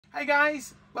Hey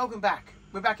guys, welcome back.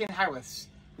 We're back in Haworths,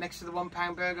 next to the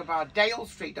 £1 burger bar, Dale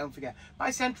Street, don't forget,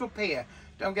 by Central Pier.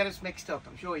 Don't get us mixed up,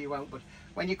 I'm sure you won't, but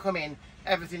when you come in,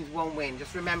 everything's one win.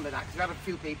 Just remember that, because we've had a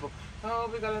few people, oh,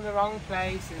 we got in the wrong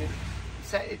place, and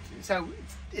so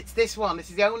it's this one. This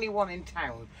is the only one in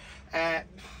town.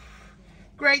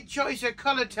 Great choice of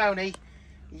colour, Tony.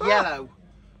 Yellow.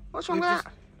 What's wrong with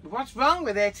that? What's wrong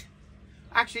with it?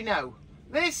 Actually, no.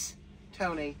 This,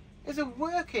 Tony, is a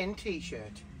working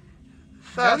t-shirt.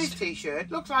 Tony's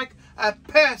t-shirt looks like a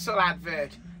Purcell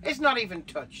advert. It's not even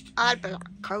touched. I had a black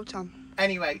coat on.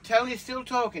 Anyway, Tony's still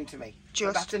talking to me.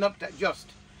 Just. That's an update.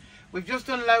 We've just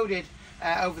unloaded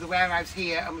over the warehouse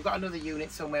here, and we've got another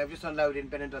unit somewhere. We've just unloaded and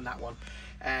been and done that one.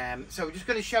 So we're just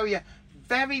going to show you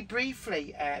very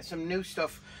briefly some new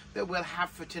stuff that we'll have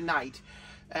for tonight.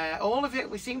 All of it,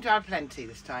 we seem to have plenty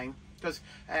this time, because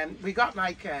we got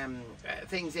like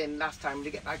things in last time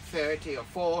to get like 30 or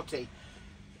 40.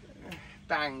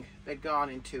 Bang, they'd gone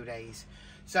in 2 days.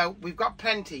 So we've got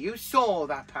plenty. You saw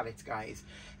that pallets, guys.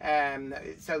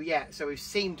 So yeah, so we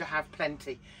seem to have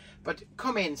plenty. But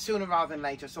come in sooner rather than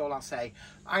later, that's all I'll say.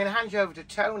 I'm going to hand you over to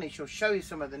Toni. She'll show you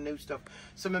some of the new stuff.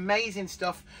 Some amazing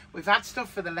stuff. We've had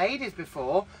stuff for the ladies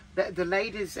before. The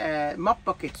ladies' mop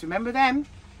buckets, remember them?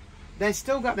 They've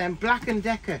still got them, Black &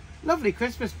 Decker. Lovely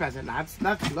Christmas present, lads.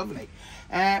 That's lovely.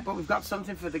 But we've got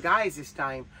something for the guys this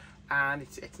time. And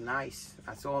it's nice.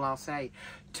 That's all I'll say.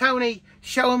 Toni,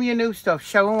 show them your new stuff.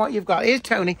 Show them what you've got. Here's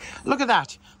Toni. Look at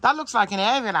that. That looks like an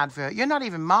Ariel advert. You're not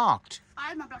even marked. I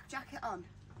had my black jacket on.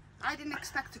 I didn't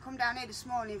expect to come down here this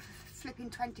morning for flipping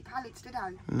 20 pallets, did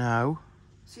I? No.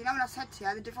 So you know when I said to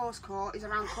you, the divorce court is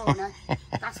around the corner.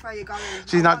 That's where you're going.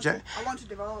 She's not joking. I want a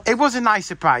divorce. It was a nice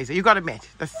surprise. You've got to admit.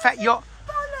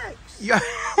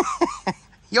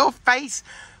 Your face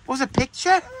was a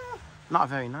picture. Not a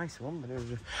very nice one, but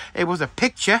it was a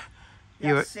picture.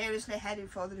 You were seriously heading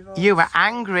for the divorce. You were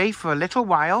angry for a little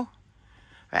while.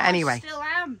 But anyway. I still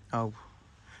am. Oh.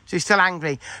 So you're still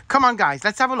angry. Come on, guys.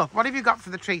 Let's have a look. What have you got for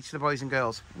the treats for the boys and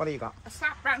girls? What have you got? A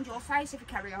slap round your face if you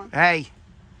carry on. Hey.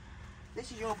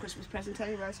 This is your Christmas present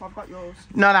anyway, so I've got yours.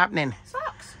 Not happening.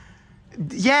 Socks.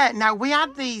 Yeah, now we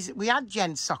had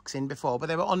gents socks in before, but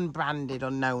they were unbranded,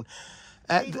 unknown.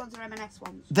 These ones are M&S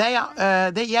ones. They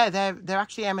are. They're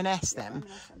actually M&S. Them.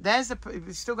 There's the.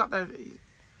 We've still got the.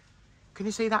 Can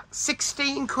you see that?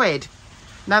 16 quid.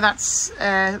 Now that's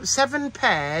 7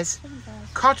 pairs.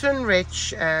 Cotton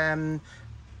rich. What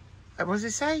does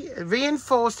it say?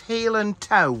 Reinforced heel and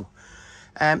toe.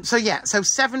 So yeah. So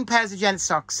 7 pairs of gents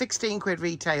socks. 16 quid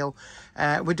retail.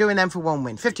 We're doing them for 1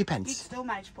 win. 50 pence. You'd still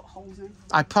manage to put holes in.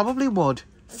 I probably would.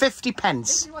 50 pence.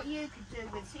 This is what you could do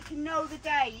with, so you can know the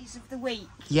days of the week.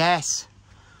 Yes.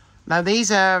 Now these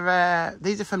are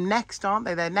from Next, aren't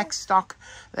they? They're Next stock.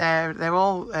 They're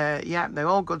all they're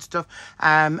all good stuff.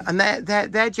 And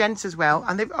they're gents as well.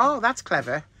 And they've that's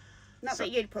clever. Not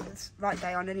that you'd put the right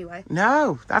day on anyway.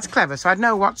 No, that's clever. So I'd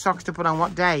know what socks to put on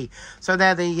what day. So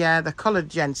they're the coloured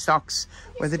gent socks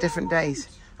with the different days.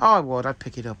 Oh, I would. I'd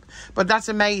pick it up. But that's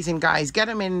amazing, guys. Get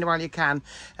them in while you can.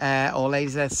 Or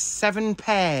ladies, there's 7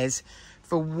 pairs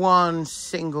for 1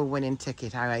 single winning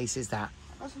ticket. How ace is that?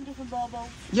 Got some different baubles.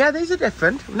 Yeah, these are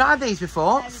different. I've not had these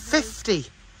before. 50.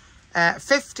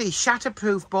 50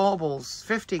 shatterproof baubles.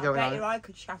 50 going on. I bet you I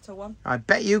could shatter one. I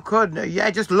bet you could. Yeah,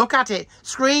 just look at it.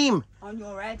 Scream. On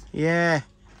your head. Yeah.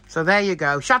 So there you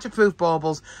go. Shatterproof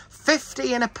baubles.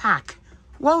 50 in a pack.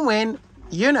 1 win.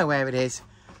 You know where it is.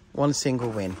 1 single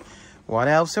win. What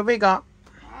else have we got?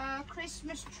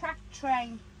 Christmas track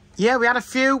train. Yeah, we had a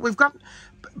few. We've got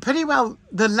pretty well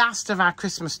the last of our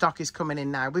Christmas stock is coming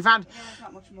in now. We've had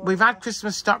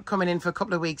Christmas stock coming in for a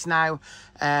couple of weeks now.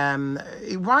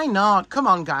 Why not? Come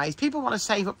on, guys. People want to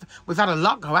save up. We've had a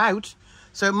lot go out,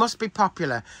 so it must be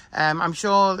popular. I'm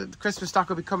sure the Christmas stock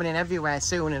will be coming in everywhere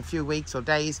soon in a few weeks or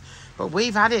days. But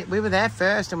we've had it. We were there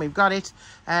first and we've got it.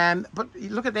 But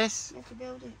look at this. You have to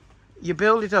build it. You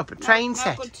build it up, a train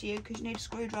set. Not good to you because you need a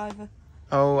screwdriver.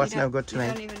 Oh, that's no good to me.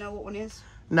 You don't even know what one is.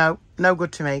 No, no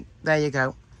good to me. There you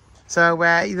go. So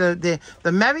the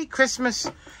Merry Christmas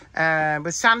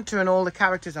with Santa and all the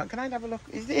characters on. Can I have a look?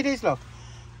 It is, look.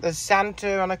 There's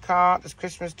Santa on a cart. There's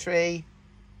Christmas tree.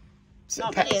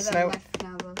 Not many of them left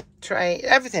now, though. Tray,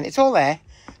 everything. It's all there.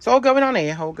 It's all going on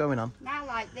here. All going on. Now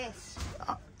like this.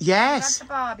 Yes. We've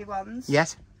had the Barbie ones.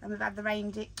 Yes. And we've had the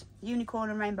reindeer, unicorn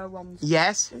and rainbow ones.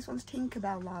 Yes. This one's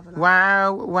Tinkerbell Lava Lamp.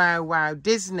 Wow, wow, wow.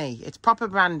 Disney. It's proper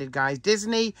branded, guys.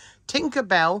 Disney,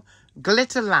 Tinkerbell,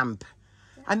 glitter lamp.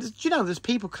 And, you know, there's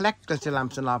people collect glitter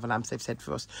lamps and lava lamps, they've said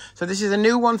for us. So this is a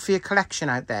new one for your collection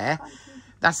out there.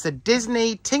 That's the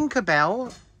Disney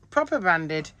Tinkerbell, proper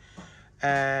branded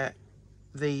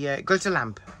the glitter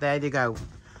lamp. There you go.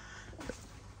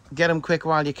 Get them quick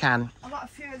while you can. I've got a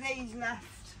few of these left.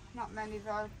 Not many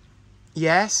though.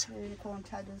 Yes. Unicorn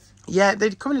tedders. Yeah, they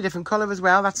come in a different colour as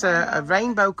well. That's a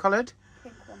rainbow coloured.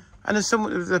 Pink one. And there's some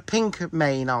with the pink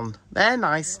mane on. They're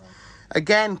nice.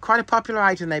 Again, quite a popular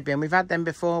item they've been. We've had them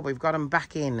before. We've got them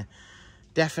back in.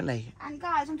 Definitely. And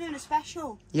guys, I'm doing a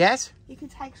special. Yes? You can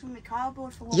take some of the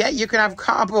cardboard for one Yeah, win. you can have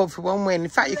cardboard for one win. In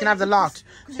fact, you can have the lot.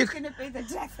 Because it's going to be the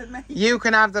death of me. You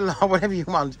can have the lot, whatever you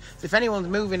want. So if anyone's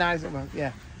moving out, well,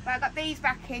 yeah. But I got these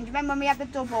back in. Do you remember when we had the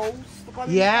doubles? The one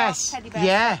Yes, teddy bear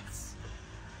yeah. sets?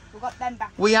 We got them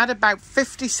back. We had about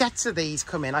 50 sets of these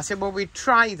come in. I said, well, we'd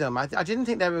try them. I didn't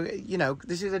think they were, you know,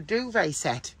 this is a duvet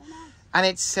set. Oh, nice. And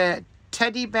it's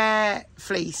teddy bear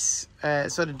fleece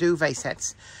sort of duvet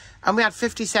sets. And we had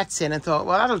 50 sets in and thought,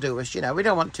 well, that'll do us, you know. We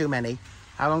don't want too many.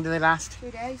 How long do they last? 2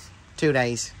 days. 2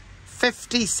 days.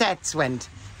 50 sets went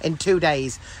in 2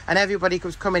 days. And everybody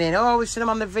was coming in, oh, we've seen them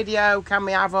on the video. Can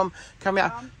we have them? Can we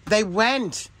have... They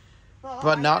went.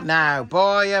 But not now.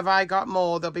 Boy, have I got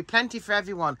more. There'll be plenty for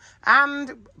everyone.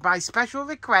 And by special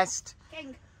request,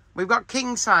 King. we've got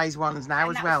king size ones now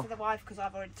And as that well. was for the wife because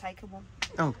I've already taken one.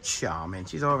 Oh, charming.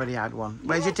 She's already had one.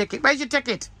 Where's your ticket? Where's your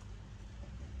ticket?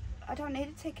 I don't need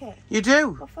a ticket. You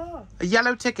do? What for? A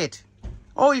yellow ticket.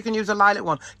 Or you can use a lilac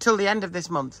one till the end of this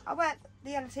month. I wear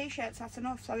the yellow t-shirts, that's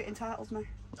enough, so it entitles me.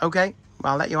 Okay,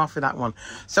 well, I'll let you off with that one.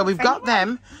 So we've got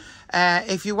them.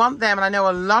 If you want them, and I know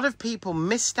a lot of people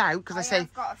missed out because I say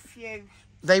I've got a few.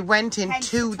 they went in 10 to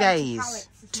 2 20 days. pallets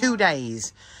as 2 well.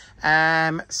 days.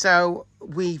 So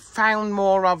we found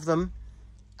more of them,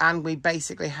 and we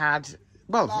basically had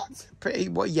Lots. pretty.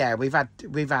 Well, yeah, we've had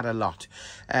a lot.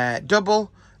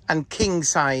 Double and king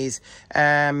size.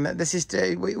 This is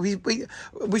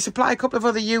we supply a couple of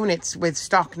other units with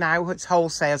stock now. It's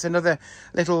wholesale. It's another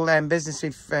little business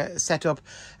we've set up.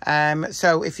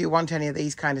 So if you want any of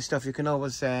these kind of stuff, you can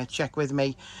always check with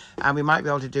me, and we might be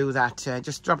able to do that.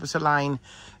 Just drop us a line.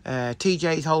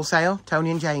 TJ's Wholesale,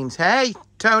 Tony and James. Hey,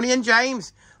 Tony and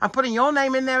James, I'm putting your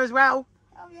name in there as well.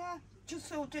 Oh yeah, just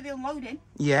so do the unloading.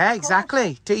 Yeah,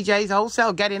 exactly. TJ's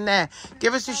Wholesale, get in there.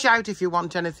 Give us a shout if you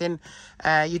want anything.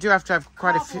 You do have to have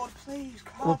quite Cardboard, a few. please.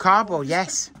 Cardboard. Well, cardboard,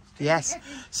 yes. Yes.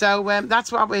 So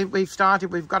that's what we've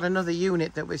started. We've got another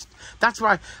unit that was. That's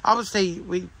why, obviously,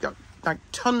 we've got like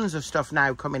tons of stuff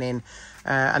now coming in.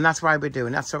 And that's why we're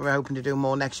doing. That's what we're hoping to do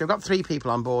more next year. We've got 3 people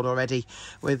on board already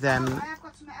with I have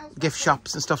got something else gift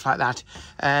shops and stuff like that.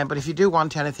 But if you do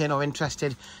want anything or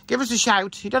interested, give us a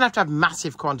shout. You don't have to have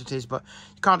massive quantities, but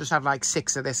you can't just have like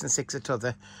 6 of this and 6 of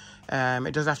t'other.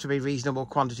 It does have to be reasonable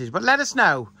quantities. But let us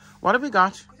know. What have we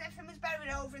got? Because everything was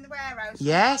buried over in the warehouse.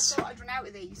 Yes. I thought I'd run out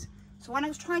of these. So when I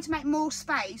was trying to make more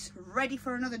space, ready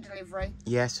for another delivery,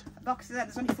 Yes. a box of them,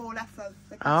 there's only 4 left though.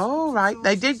 Oh, right.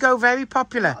 They did go very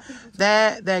popular.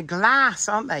 They're glass,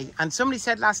 aren't they? And somebody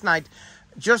said last night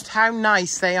just how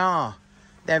nice they are.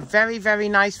 They're very, very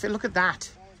nice. Look at that.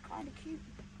 It's kind of cute.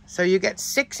 So you get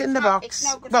 6 in the It's box.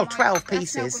 no good Well, for 12 That's no good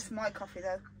pieces. for my coffee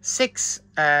though. 6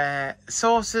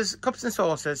 saucers, cups and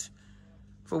saucers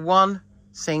for one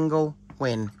single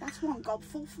win. That's one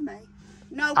gobful for me.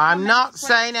 No, I'm not comments,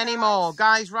 saying questions. any more.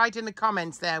 Guys, write in the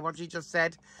comments there what you just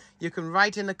said. You can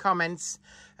write in the comments.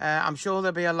 I'm sure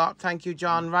there'll be a lot. Thank you,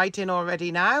 John. Write in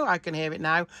already now. I can hear it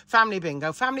now. Family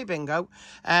bingo. Family bingo.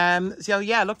 So,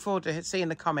 yeah, look forward to seeing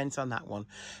the comments on that one.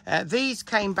 These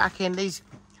came back in, these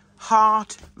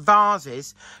heart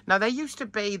vases. Now, they used to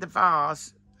be the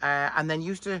vase and then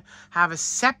used to have a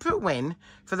separate win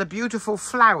for the beautiful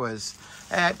flowers.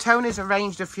 Tony's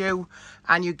arranged a few,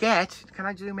 and you get... Can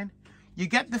I zoom in? You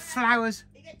get the flowers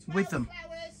with them.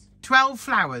 12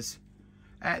 flowers.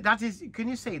 That is, can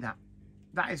you see that?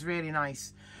 That is really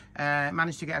nice.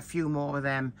 Managed to get a few more of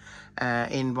them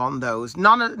in one of those.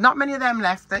 Not many of them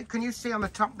left. Can you see on the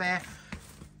top there?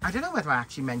 I don't know whether I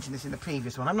actually mentioned this in the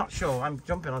previous one. I'm not sure. I'm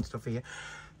jumping on stuff here.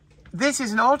 This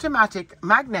is an automatic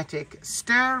magnetic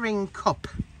stirring cup.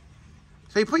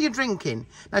 So you put your drink in.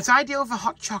 Now it's ideal for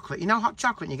hot chocolate. You know hot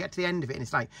chocolate, and you get to the end of it and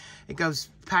it's like, it goes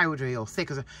powdery or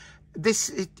thick.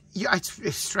 It's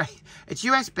straight. It's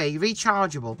USB,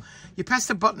 rechargeable. You press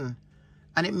the button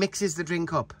and it mixes the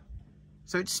drink up.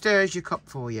 So it stirs your cup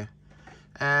for you.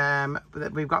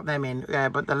 We've got them in.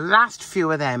 But the last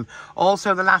few of them,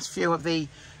 also the last few of the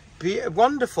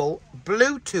wonderful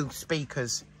Bluetooth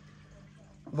speakers,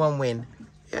 one win.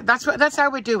 That's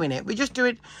how we're doing it. We just do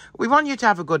it. We want you to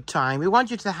have a good time. We want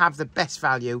you to have the best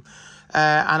value.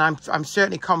 And I'm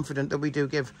certainly confident that we do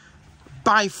give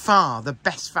by far the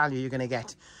best value you're going to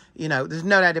get. You know, there's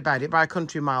no doubt about it, by a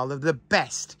country mile. They're the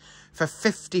best for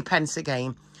 50 pence a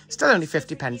game. Still only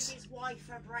 50 pence. Give his wife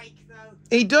a break, though.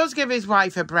 He does give his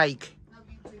wife a break. No,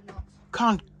 you do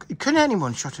not. Can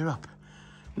anyone shut her up?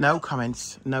 No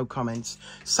comments. No comments.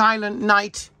 Silent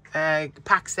Night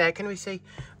packs there. Can we see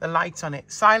the lights on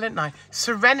it? Silent Night.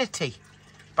 Serenity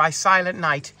by Silent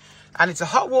Night. And it's a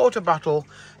hot water bottle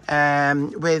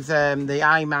with the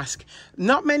eye mask.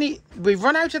 Not many. We've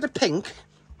run out of the pink.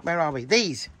 Where are we?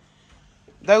 These.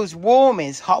 Those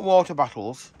Warmies hot water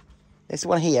bottles. This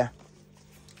one here.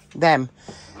 Them.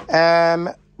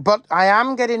 But I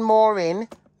am getting more in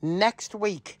next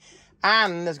week.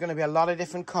 And there's going to be a lot of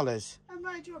different colours. And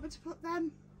where do you want me to put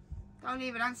them? Don't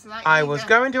even answer that. I was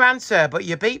going to answer, but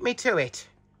you beat me to it.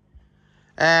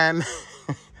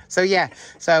 So yeah.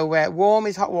 So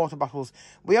Warmies hot water bottles.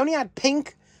 We only had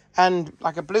pink and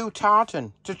like a blue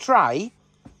tartan to try.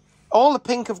 All the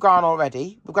pink have gone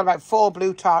already. We've got about 4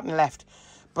 blue tartan left.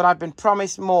 But I've been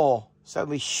promised more. So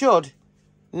we should,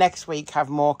 next week, have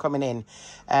more coming in.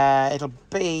 It'll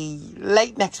be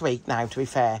late next week now, to be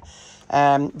fair.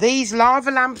 These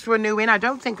lava lamps were new in. I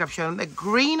don't think I've shown them. They're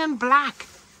green and black.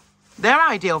 They're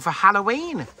ideal for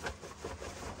Halloween.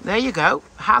 There you go.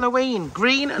 Halloween.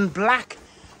 Green and black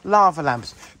lava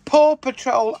lamps. Paw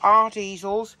Patrol art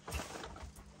easels.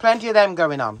 Plenty of them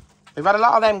going on. We've had a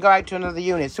lot of them go out to another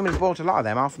unit. Someone's bought a lot of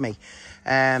them off me.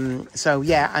 So,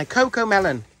 yeah. And Coco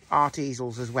Melon art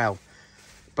easels as well.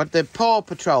 But the Paw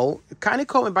Patrol kind of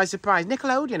caught me by surprise.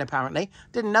 Nickelodeon, apparently.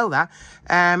 Didn't know that.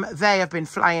 They have been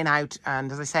flying out.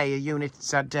 And, as I say, a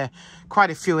unit's had quite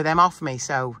a few of them off me.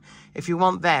 So, if you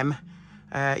want them,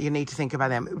 you need to think about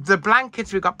them. The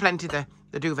blankets, we've got plenty of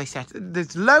the duvet set.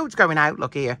 There's loads going out,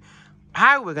 look here.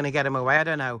 How we're going to get them away, I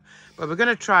don't know. But we're going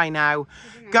to try now.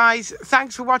 Guys,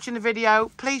 thanks for watching the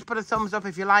video. Please put a thumbs up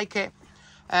if you like it.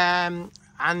 And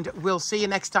we'll see you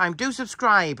next time. Do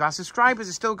subscribe. Our subscribers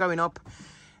are still going up.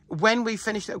 When we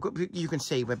finish, you can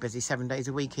see we're busy 7 days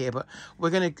a week here. But we're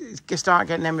going to start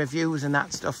getting them reviews and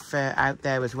that stuff out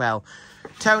there as well.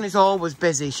 Tony's always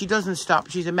busy. She doesn't stop.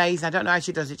 She's amazing. I don't know how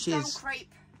she does it. She is. Creep.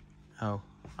 Oh,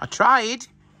 I tried.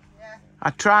 Yeah. I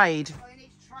tried. Well, you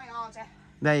need to try harder.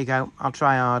 There you go. I'll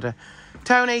try harder.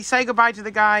 Tony, say goodbye to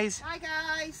the guys. Bye,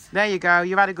 guys. There you go.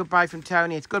 You've had a goodbye from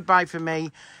Tony. It's goodbye from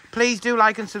me. Please do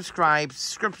like and subscribe.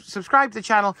 Subscribe to the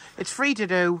channel. It's free to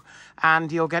do.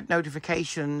 And you'll get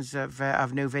notifications of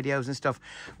new videos and stuff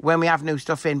when we have new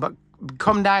stuff in. But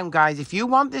come down, guys. If you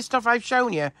want this stuff I've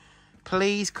shown you,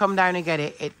 please come down and get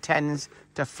it. It tends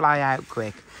to fly out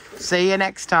quick. See you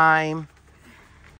next time.